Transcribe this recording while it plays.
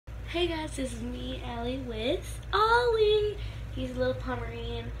Hey guys, this is me, Allie, with Ollie. He's a little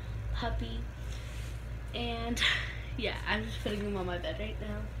Pomeranian puppy. And yeah, I'm just putting him on my bed right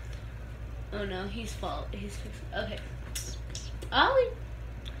now. Oh no, he's okay. Ollie!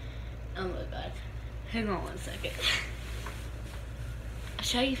 Oh my god. Hang on one second.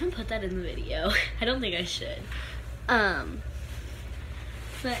 Should I even put that in the video? I don't think I should. But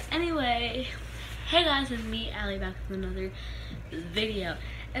anyway, hey guys, it's me, Allie, back with another video.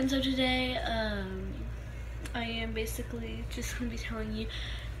 And so today, I am basically just going to be telling you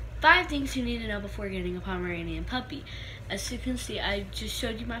 5 things you need to know before getting a Pomeranian puppy. As you can see, I just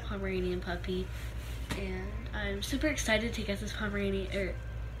showed you my Pomeranian puppy, and I'm super excited to get this Pomeranian,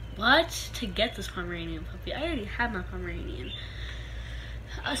 to get this Pomeranian puppy. I already have my Pomeranian.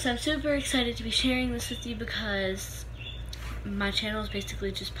 So I'm super excited to be sharing this with you because my channel is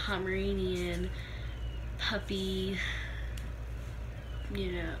basically just Pomeranian puppy,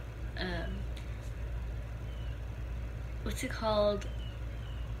 what's it called?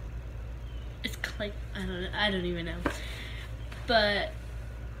 It's like, I don't even know. But,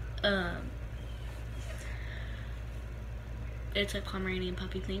 it's like Pomeranian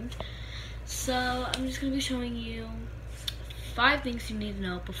puppy themed. So, I'm just going to be showing you 5 things you need to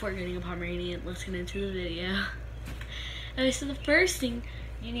know before getting a Pomeranian. Let's get into the video. Okay, so the first thing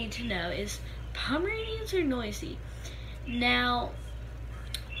you need to know is Pomeranians are noisy. Now,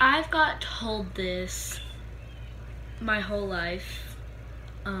 I've got told this my whole life,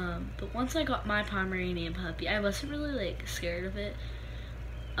 but once I got my Pomeranian puppy, I wasn't really scared of it,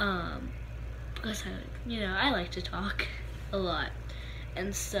 because I like to talk a lot,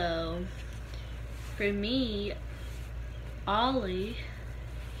 and so for me, Ollie,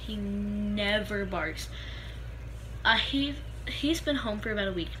 he never barks. He's been home for about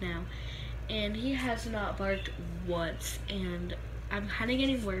a week now, and he has not barked once, and I'm kind of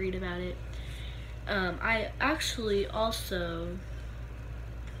getting worried about it. I actually also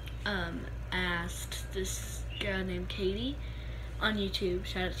asked this girl named Katie on YouTube.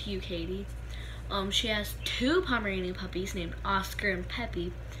 Shout out to you, Katie. She has 2 Pomeranian puppies named Oscar and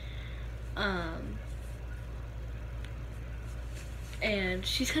Peppy. And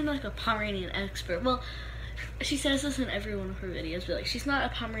she's kind of like a Pomeranian expert. Well, she says this in every one of her videos, but she's not a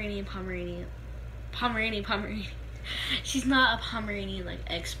Pomeranian. She's not a Pomeranian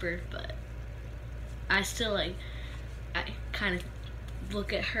expert, but I still I kind of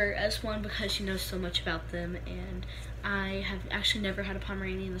look at her as one because she knows so much about them, and I have actually never had a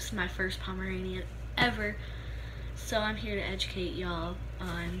Pomeranian. This is my first Pomeranian ever, so I'm here to educate y'all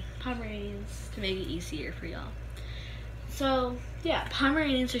on Pomeranians to make it easier for y'all. So yeah,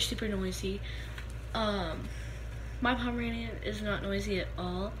 Pomeranians are super noisy. My Pomeranian is not noisy at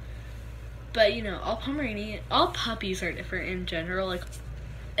all. But all puppies are different in general.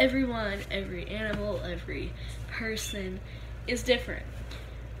 Everyone, every animal, every person is different.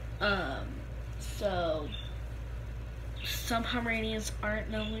 So some Pomeranians aren't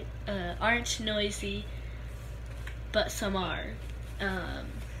noisy, but some are.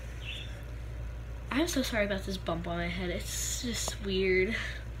 I'm so sorry about this bump on my head. It's just weird.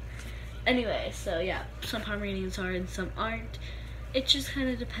 Anyway, so yeah, some Pomeranians are and some aren't. It just kind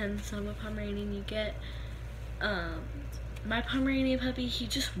of depends on what Pomeranian you get. My Pomeranian puppy, he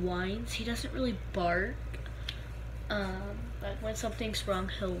just whines. He doesn't really bark. When something's wrong,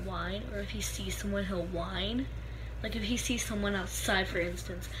 he'll whine. Or if he sees someone, he'll whine. If he sees someone outside, for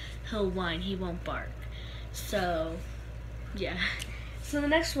instance, he'll whine. He won't bark. So, yeah. So the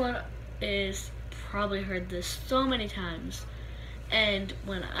next one is, probably heard this so many times. And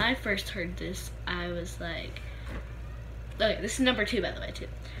when I first heard this, I was like, okay, this is number 2, by the way, too.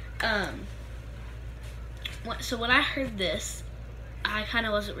 So when I heard this, I kind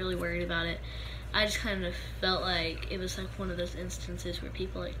of wasn't really worried about it. I just kind of felt like it was one of those instances where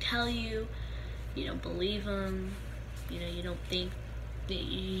people tell you, you don't believe them, you don't think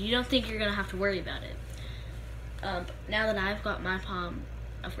you're gonna have to worry about it. Now that I've got my Pom,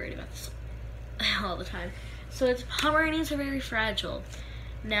 I've worried about this all the time. So Pomeranians are very fragile.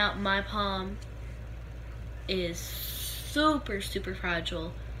 Now my Pom is super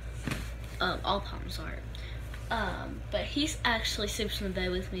fragile. All Poms are. But he actually sleeps in the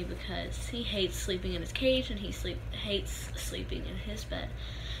bed with me because he hates sleeping in his cage and he hates sleeping in his bed.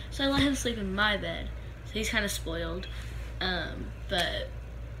 So I let him sleep in my bed. So he's kind of spoiled. But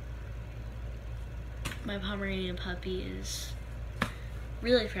my Pomeranian puppy is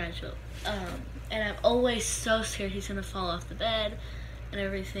really fragile. And I'm always so scared he's gonna fall off the bed and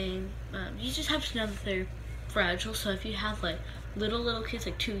everything. You just have to know that they're fragile. So if you have little kids,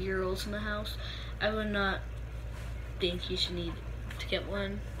 2-year-olds in the house, I would not think you should need to get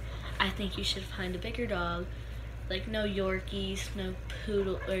one. I think you should find a bigger dog. Like, no Yorkies, no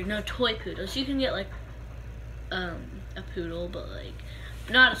poodle, or no toy poodles. You can get, like, a poodle, but, like,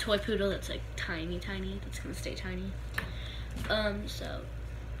 not a toy poodle that's, like, tiny, that's gonna stay tiny. So,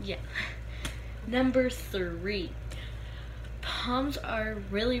 yeah. Number 3. Poms are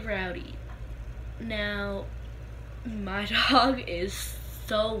really rowdy. Now, my dog is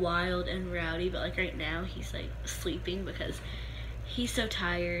so wild and rowdy, but, like, right now, he's, like, sleeping because he's so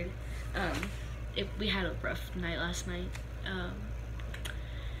tired. We had a rough night last night.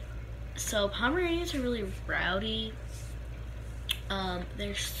 So Pomeranians are really rowdy.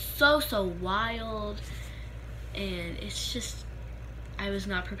 They're so wild, and it's just, I was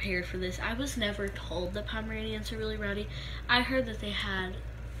not prepared for this. I was never told that Pomeranians are really rowdy. I heard that they had,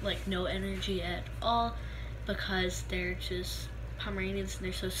 like, no energy at all because they're just Pomeranians and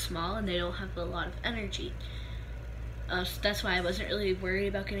they're so small and they don't have a lot of energy. So that's why I wasn't really worried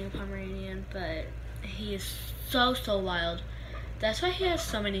about getting a Pomeranian, but he is so wild. That's why he has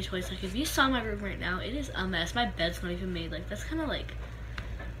so many toys. Like, if you saw my room right now, it is a mess. My bed's not even made. Like, that's kind of like,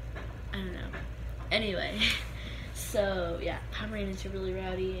 I don't know. Anyway, so yeah, Pomeranians are really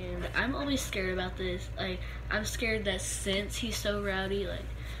rowdy, and I'm always scared about this. Like, I'm scared that since he's so rowdy, like,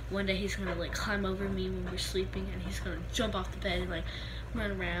 one day he's gonna, like, climb over me when we're sleeping, and he's gonna jump off the bed and, like,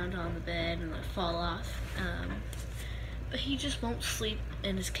 run around on the bed and, like, fall off. But he just won't sleep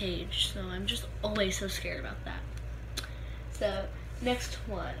in his cage, so I'm just always so scared about that. So, next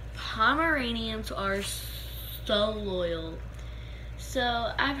one. Pomeranians are so loyal.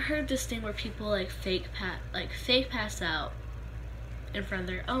 So, I've heard this thing where people, like, fake pass out in front of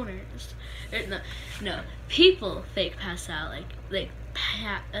their owners. No, people fake pass out. Like, they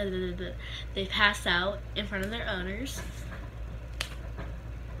pass out in front of their owners.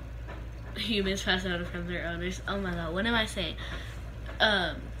 Humans pass out in front of their owners. Oh my god, what am I saying?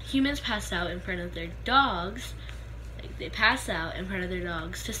 Humans pass out in front of their dogs. Like, they pass out in front of their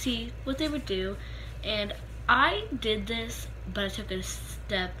dogs to see what they would do. And I did this, but I took a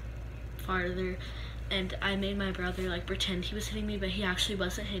step farther, and I made my brother, like, pretend he was hitting me, but he actually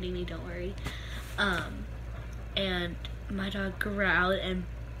wasn't hitting me, don't worry. And my dog growled, and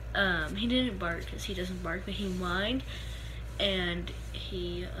he didn't bark because he doesn't bark, but he whined, and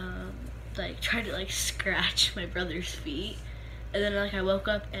he like, tried to, like, scratch my brother's feet. And then, like, I woke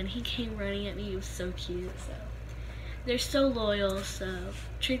up and he came running at me. He was so cute. So they're so loyal, so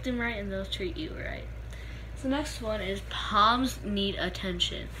treat them right and they'll treat you right. So next one is Poms need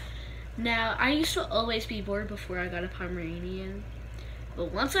attention. Now, I used to always be bored before I got a Pomeranian,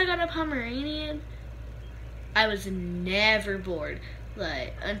 but once I got a Pomeranian, I was never bored,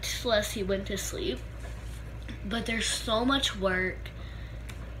 like, unless he went to sleep. But there's so much work,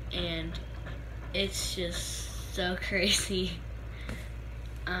 and it's just so crazy.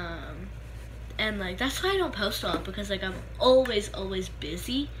 And, like, that's why I don't post a lot, because, like, I'm always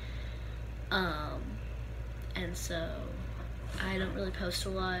busy. And so I don't really post a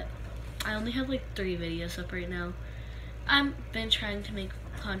lot. I only have, like, 3 videos up right now. I've been trying to make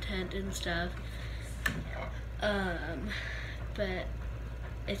content and stuff. But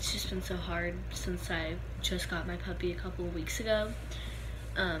it's just been so hard since I just got my puppy a couple of weeks ago.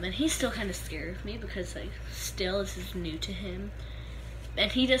 And he's still kind of scared of me because, like, still this is new to him. And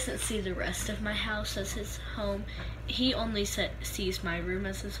he doesn't see the rest of my house as his home. He only sees my room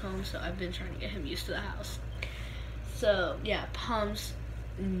as his home, so I've been trying to get him used to the house. So, yeah, Poms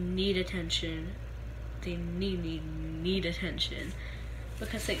need attention. They need attention.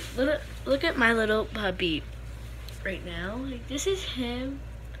 Because, like, look at my little puppy right now. Like, this is him.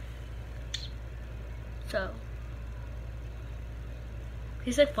 So,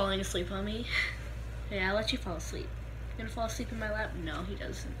 he's, like, falling asleep on me. Yeah, I'll let you fall asleep. You gonna fall asleep in my lap? No, he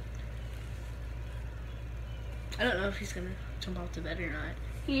doesn't. I don't know if he's gonna jump off the bed or not.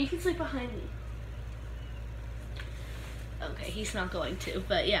 He can sleep behind me. Okay, he's not going to.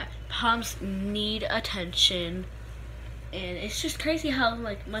 But yeah, Poms need attention. And it's just crazy how,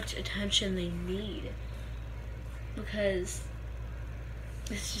 like, much attention they need. Because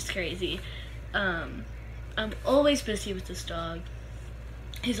it's just crazy. I'm always busy with this dog.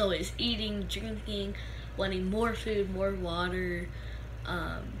 He's always eating, drinking, wanting more food, more water,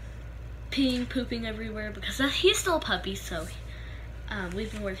 peeing, pooping everywhere, because he's still a puppy, so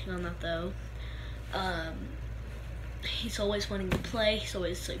we've been working on that, though. He's always wanting to play. He's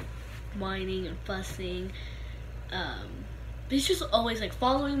always, like, whining and fussing. He's just always, like,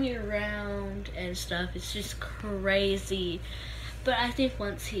 following me around and stuff. It's just crazy. But I think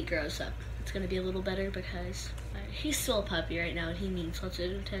once he grows up, it's going to be a little better, because he's still a puppy right now and he needs lots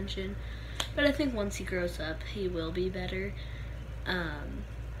of attention. But I think once he grows up, he will be better. And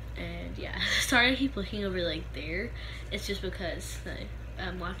And yeah, sorry I keep looking over like there. It's just because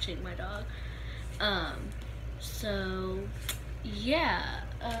I'm watching my dog. So yeah,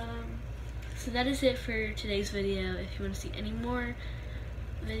 so that is it for today's video. If you want to see any more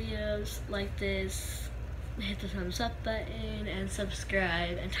videos like this, hit the thumbs up button and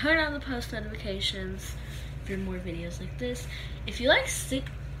subscribe and turn on the post notifications for more videos like this. If you like sitting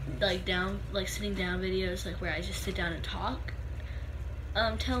down videos, like where I just sit down and talk,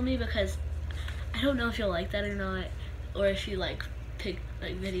 tell me, because I don't know if you'll like that or not, or if you like pick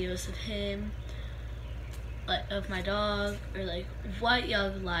like videos of him, like of my dog, or like what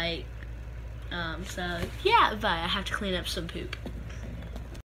y'all like. So yeah, bye. I have to clean up some poop.